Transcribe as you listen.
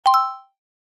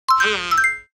CoComelon!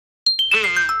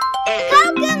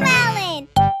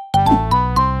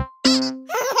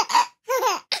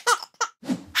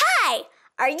 Hi!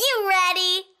 Are you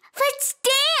ready? Let's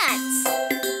dance!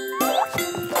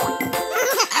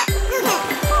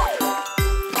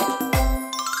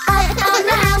 Up on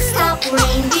the housetop,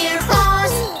 reindeer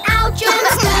paws. Out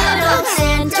jumps good old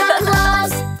Santa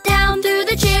Claus. Down through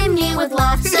the chimney with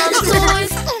lots of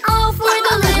toys. All for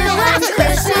the little ones'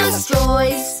 Christmas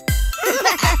joys.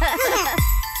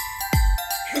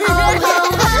 Oh, ho,